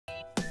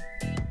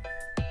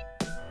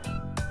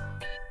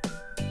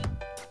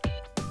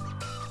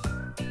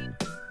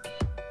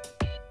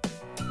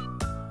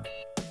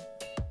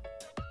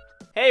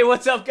Hey,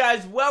 what's up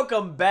guys?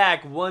 Welcome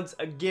back once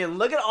again.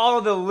 Look at all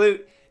of the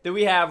loot that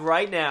we have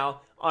right now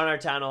on our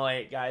Town Hall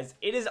 8, guys.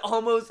 It is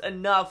almost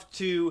enough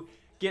to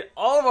get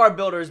all of our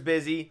builders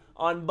busy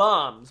on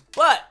bombs,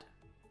 but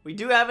we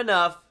do have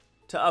enough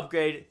to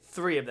upgrade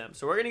 3 of them.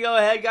 So we're going to go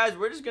ahead, guys.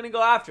 We're just going to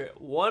go after it.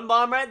 1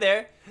 bomb right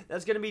there.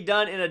 That's going to be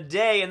done in a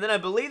day, and then I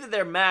believe that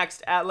they're maxed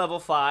at level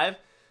 5,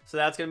 so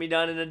that's going to be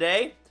done in a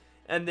day.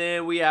 And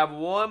then we have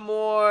 1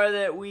 more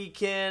that we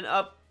can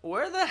up.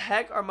 Where the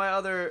heck are my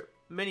other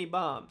mini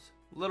bombs?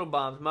 Little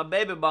bombs. My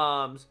baby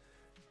bombs.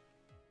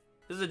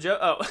 This is a joke.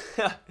 Oh.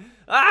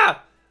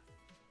 Ah!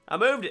 I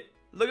moved it.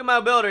 Look at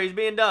my builder. He's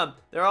being dumb.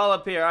 They're all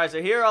up here. All right,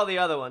 so here are all the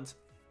other ones.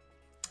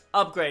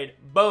 Upgrade.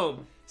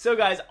 Boom. So,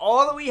 guys,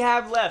 all that we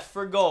have left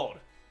for gold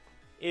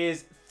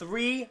is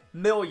 3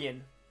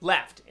 million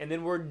left. And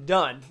then we're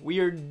done. We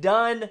are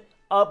done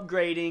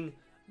upgrading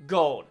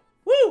gold.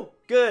 Woo!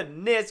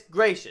 Goodness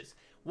gracious.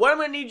 What I'm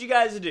going to need you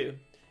guys to do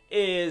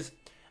is,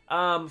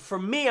 for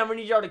me, I'm going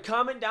to need y'all to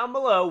comment down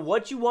below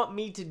what you want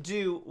me to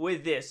do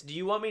with this. Do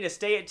you want me to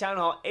stay at Town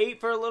Hall 8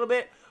 for a little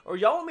bit? Or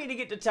y'all want me to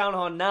get to Town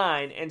Hall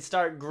 9 and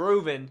start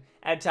grooving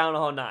at Town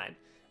Hall 9?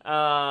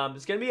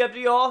 It's going to be up to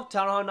y'all.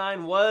 Town Hall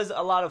 9 was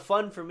a lot of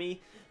fun for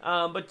me.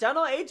 But Town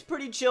Hall 8's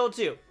pretty chill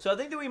too. So I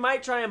think that we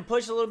might try and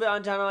push a little bit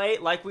on Town Hall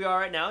 8 like we are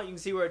right now. You can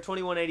see we're at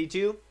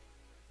 2182.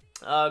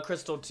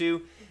 Crystal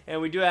 2,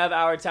 and we do have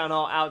our Town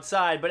Hall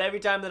outside, but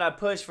every time that I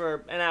push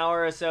for an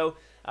hour or so,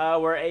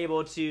 we're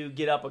able to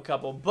get up a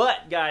couple.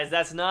 But guys,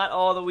 that's not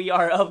all that we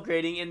are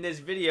upgrading in this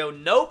video.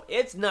 Nope,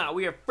 it's not.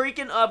 We are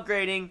freaking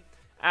upgrading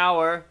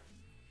our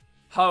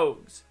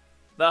hogs.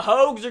 The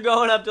hogs are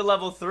going up to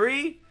level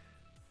 3.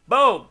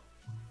 Boom.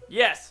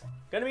 Yes,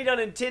 gonna be done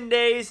in 10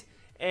 days,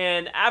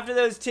 and after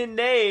those 10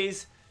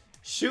 days,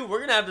 shoot,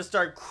 we're gonna have to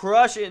start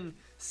crushing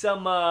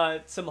some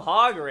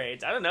hog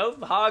raids. I don't know,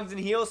 hogs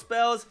and heal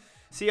spells.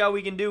 See how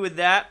we can do with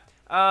that.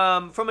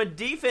 From a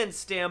defense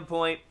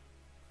standpoint,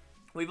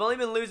 we've only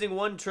been losing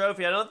 1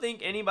 trophy. I don't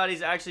think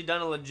anybody's actually done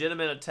a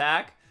legitimate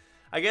attack.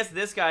 I guess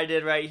this guy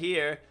did right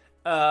here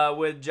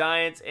with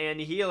giants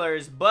and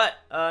healers, but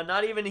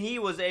not even he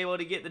was able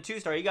to get the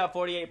 2-star. He got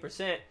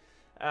 48%.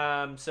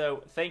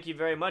 So thank you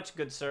very much,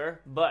 good sir.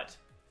 But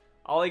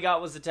all he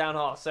got was the Town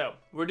Hall. So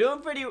we're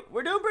doing pretty good.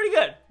 We're doing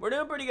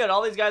pretty good.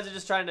 All these guys are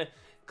just trying to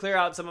clear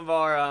out some of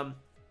our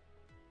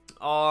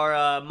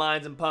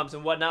mines and pumps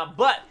and whatnot.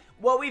 But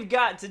what we've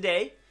got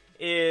today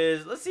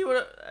is, let's see,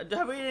 what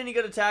have we had any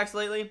good attacks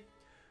lately?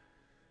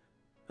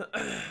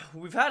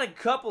 We've had a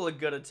couple of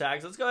good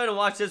attacks. Let's go ahead and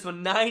watch this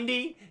one.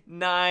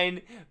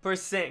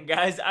 99%,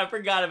 guys. I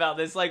forgot about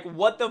this. Like,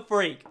 what the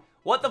freak?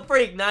 What the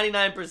freak?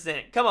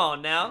 99%. Come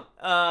on now.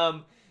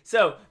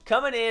 So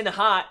coming in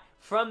hot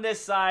from this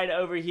side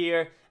over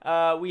here.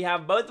 We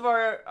have both of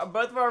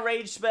our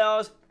rage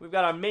spells. We've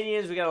got our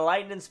minions. We got a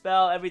lightning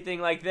spell, everything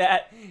like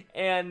that.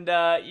 And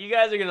you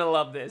guys are gonna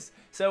love this.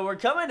 So we're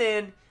coming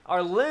in.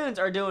 Our loons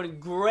are doing a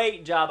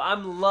great job.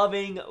 I'm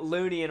loving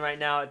Loonian right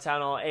now at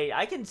Town Hall 8.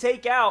 I can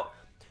take out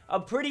a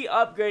pretty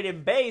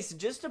upgraded base. It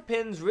just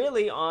depends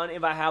really on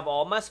if I have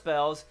all my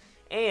spells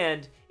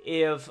and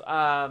if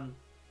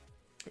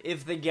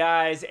the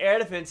guys' air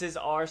defenses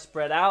are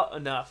spread out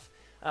enough.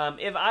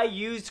 If I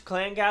used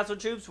clan castle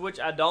troops, which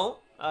I don't,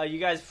 you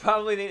guys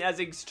probably think that's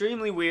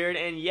extremely weird,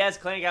 and yes,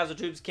 clan castle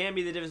troops can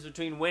be the difference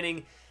between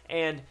winning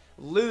and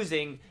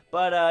losing,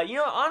 but you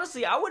know,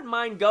 honestly, I wouldn't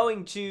mind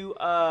going to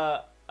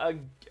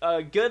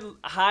a good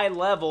high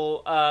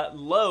level,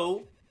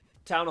 low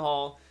Town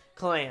Hall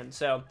clan.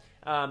 So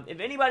if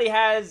anybody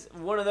has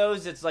one of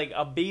those that's like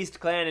a beast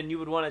clan and you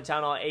would want a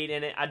Town Hall 8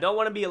 in it, I don't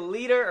want to be a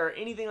leader or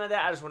anything like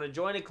that. I just want to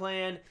join a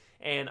clan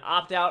and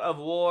opt out of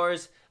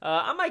wars.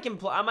 I might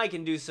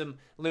can do some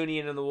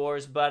Loonian in the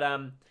wars, but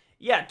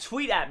yeah,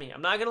 tweet at me.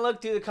 I'm not gonna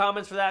look through the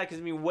comments for that because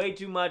it's gonna be way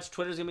too much.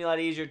 Twitter's gonna be a lot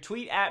easier.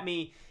 Tweet at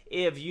me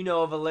if you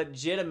know of a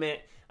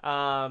legitimate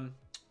clan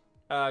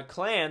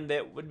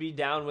that would be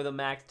down with a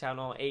max Town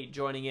Hall 8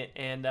 joining it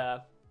and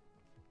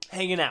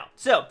hanging out.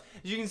 So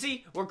as you can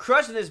see, we're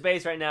crushing this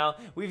base right now.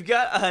 We've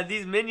got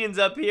these minions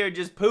up here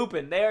just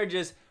pooping. They are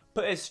just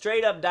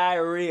straight up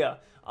diarrhea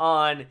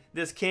on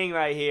this king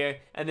right here,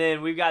 and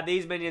then we've got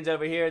these minions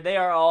over here. They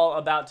are all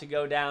about to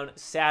go down,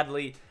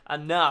 sadly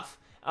enough.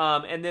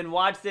 And then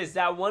watch this.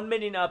 That 1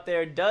 minion up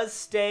there does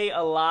stay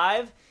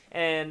alive,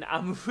 and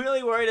I'm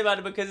really worried about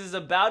it because it's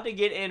about to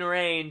get in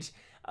range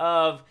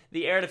of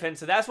the air defense.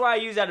 So that's why I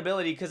use that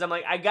ability, because I'm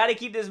like, I got to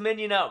keep this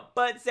minion up.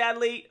 But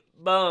sadly,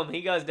 boom,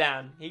 he goes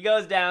down. He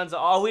goes down. So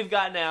all we've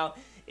got now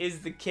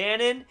is the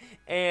cannon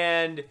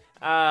and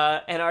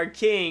our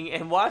king.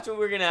 And watch what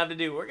we're gonna have to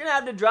do. We're gonna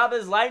have to drop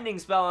his lightning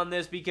spell on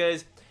this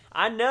because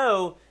I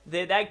know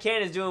that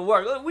cannon is doing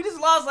work. Look, we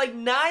just lost like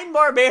 9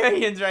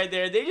 barbarians right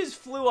there. They just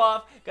flew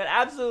off, got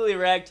absolutely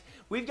wrecked.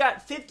 We've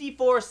got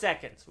 54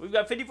 seconds. We've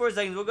got 54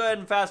 seconds. We'll go ahead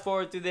and fast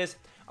forward through this.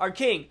 Our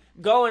king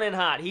going in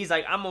hot. He's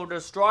like, I'm gonna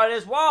destroy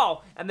this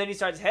wall, and then he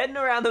starts heading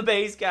around the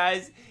base,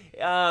 guys.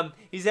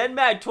 He's heading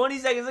back. 20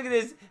 seconds. Look at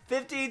this.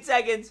 15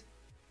 seconds.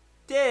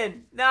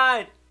 10,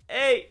 9,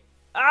 8.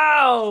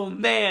 Oh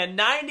man,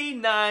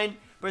 99%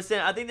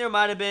 I think there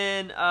might have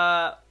been,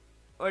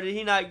 or did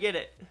he not get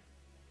it?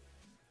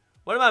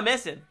 What am I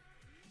missing?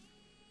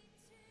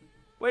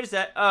 Wait a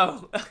sec.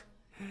 Oh,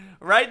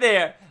 right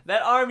there.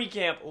 That army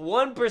camp,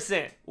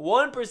 1%.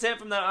 1%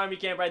 from that army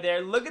camp right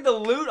there. Look at the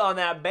loot on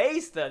that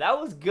base, though. That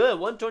was good.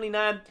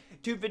 129,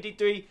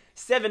 253,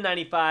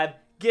 795.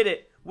 Get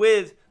it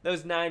with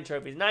those 9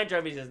 trophies. 9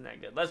 trophies isn't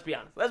that good. Let's be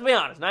honest. Let's be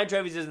honest. 9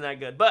 trophies isn't that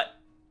good. But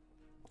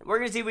we're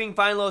going to see if we can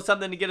find a little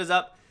something to get us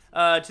up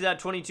to that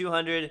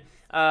 2200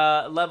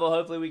 level.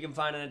 Hopefully we can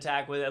find an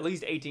attack with at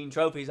least 18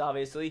 trophies,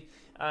 obviously.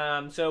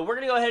 So we're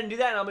going to go ahead and do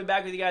that, and I'll be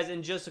back with you guys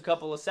in just a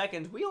couple of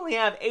seconds. We only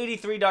have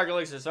 83 Dark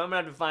Elixirs, so I'm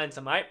going to have to find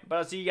some, alright? But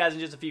I'll see you guys in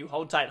just a few.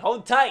 Hold tight.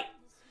 Hold tight!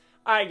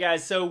 Alright,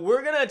 guys, so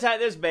we're going to attack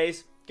this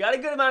base. Got a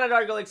good amount of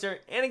Dark Elixir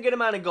and a good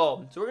amount of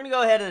gold. So we're going to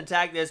go ahead and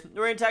attack this.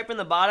 We're going to attack from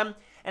the bottom,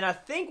 and I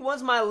think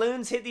once my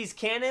loons hit these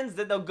cannons,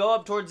 that they'll go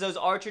up towards those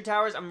archer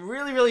towers. I'm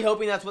really, really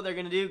hoping that's what they're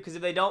going to do, because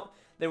if they don't,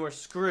 then we're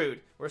screwed.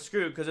 We're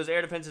screwed, because those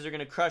air defenses are going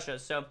to crush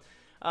us. So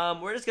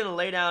we're just going to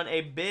lay down a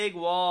big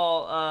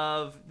wall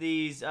of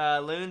these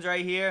loons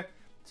right here.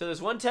 So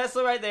there's one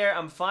Tesla right there.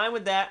 I'm fine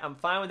with that. I'm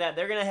fine with that.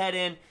 They're going to head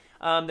in.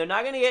 They're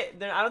not going to get...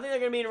 I don't think they're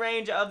going to be in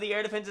range of the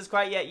air defenses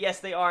quite yet.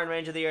 Yes, they are in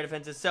range of the air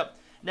defenses. So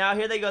now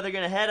here they go. They're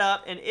going to head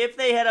up. And if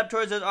they head up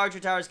towards those archer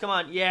towers, come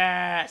on.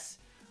 Yes!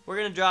 We're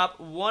going to drop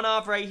one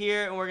off right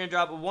here. And we're going to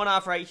drop one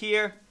off right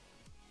here.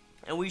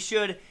 And we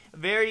should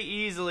very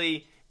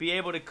easily be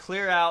able to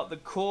clear out the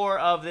core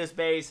of this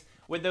base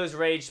with those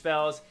rage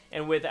spells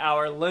and with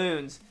our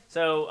loons.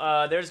 So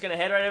they're just going to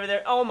head right over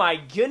there. Oh my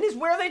goodness,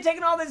 where are they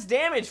taking all this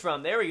damage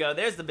from? There we go.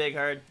 There's the big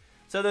herd.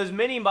 So those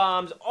mini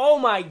bombs, oh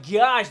my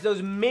gosh,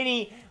 those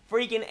mini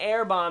freaking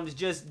air bombs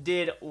just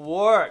did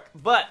work.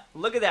 But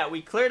look at that.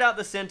 We cleared out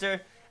the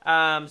center.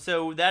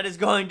 So that is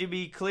going to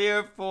be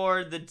clear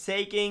for the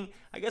taking.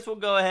 I guess we'll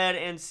go ahead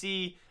and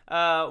see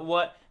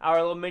what our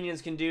little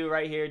minions can do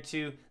right here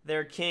to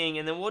their king.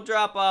 And then we'll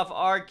drop off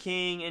our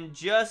king in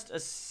just a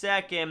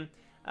second.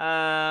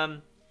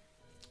 Yes,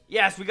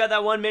 we got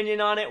that one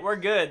minion on it. We're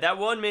good. That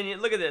one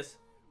minion, look at this.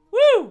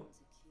 Woo!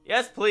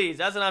 Yes, please.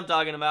 That's what I'm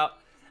talking about.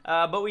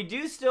 But we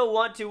do still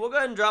want to. We'll go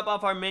ahead and drop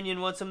off our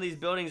minion once some of these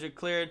buildings are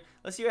cleared.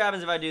 Let's see what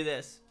happens if I do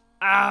this.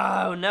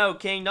 Oh, no,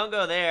 King. Don't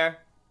go there.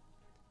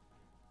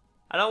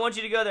 I don't want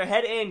you to go there.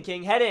 Head in,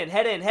 King. Head in,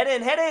 head in, head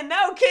in, head in.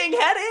 No, King,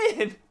 head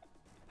in.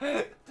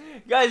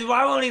 Guys,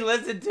 why won't he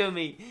listen to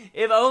me?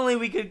 If only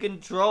we could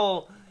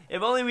control...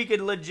 If only we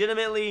could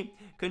legitimately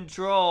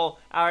control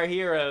our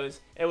heroes,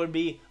 it would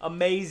be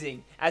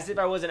amazing. As if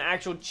I was an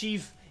actual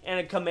chief and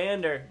a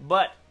commander.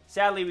 But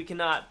sadly, we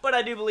cannot. But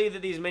I do believe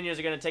that these minions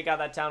are going to take out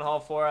that town hall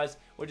for us,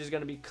 which is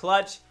going to be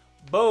clutch.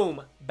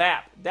 Boom.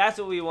 Bap. That's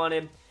what we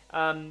wanted.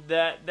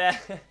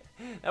 That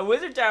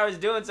wizard tower is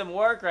doing some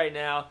work right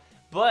now.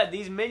 But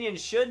these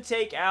minions should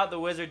take out the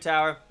wizard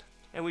tower,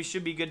 and we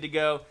should be good to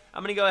go.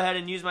 I'm going to go ahead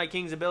and use my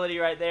king's ability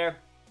right there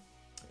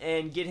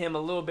and get him a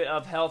little bit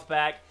of health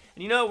back.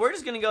 And you know, we're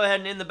just going to go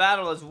ahead and end the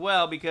battle as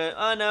well because,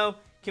 oh no,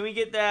 can we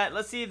get that?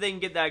 Let's see if they can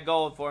get that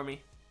gold for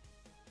me.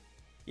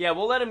 Yeah,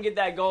 we'll let him get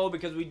that gold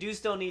because we do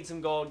still need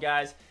some gold,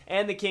 guys.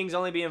 And the king's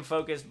only being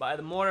focused by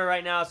the mortar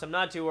right now, so I'm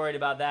not too worried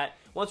about that.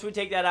 Once we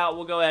take that out,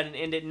 we'll go ahead and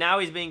end it. Now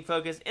he's being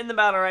focused in the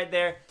battle right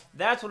there.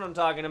 That's what I'm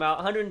talking about.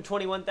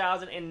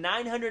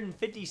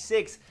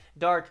 121,956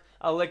 Dark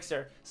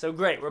Elixir. So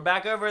great. We're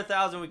back over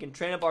 1,000. We can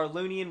train up our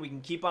Loonian. We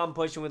can keep on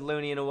pushing with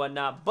Loonian and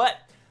whatnot. But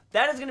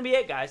that is going to be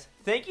it, guys.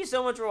 Thank you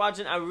so much for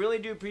watching. I really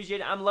do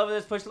appreciate it. I'm loving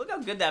this push. Look how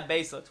good that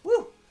base looks.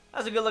 Woo!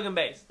 That's a good-looking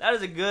base. That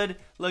is a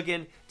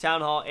good-looking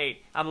Town Hall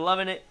 8. I'm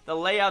loving it. The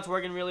layout's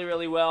working really,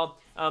 really well.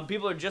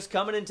 People are just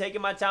coming and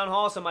taking my Town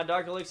Hall, so my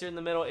Dark Elixir in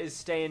the middle is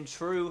staying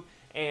true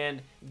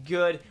and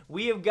good.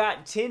 We have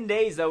got 10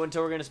 days, though,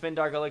 until we're going to spend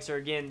Dark Elixir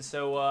again,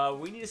 so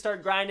we need to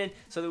start grinding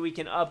so that we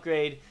can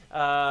upgrade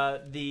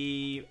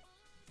the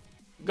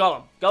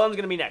Golem. Golem's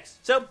going to be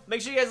next. So,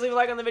 make sure you guys leave a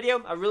like on the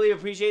video. I really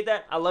appreciate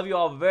that. I love you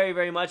all very,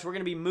 very much. We're going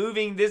to be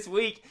moving this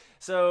week,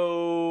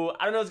 so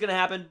I don't know what's going to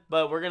happen,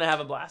 but we're going to have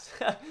a blast.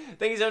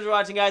 Thank you so much for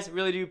watching, guys.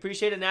 Really do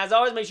appreciate it. And as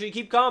always, make sure you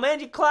keep calm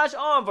and you clash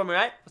on for me,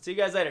 right? I'll see you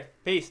guys later.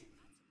 Peace.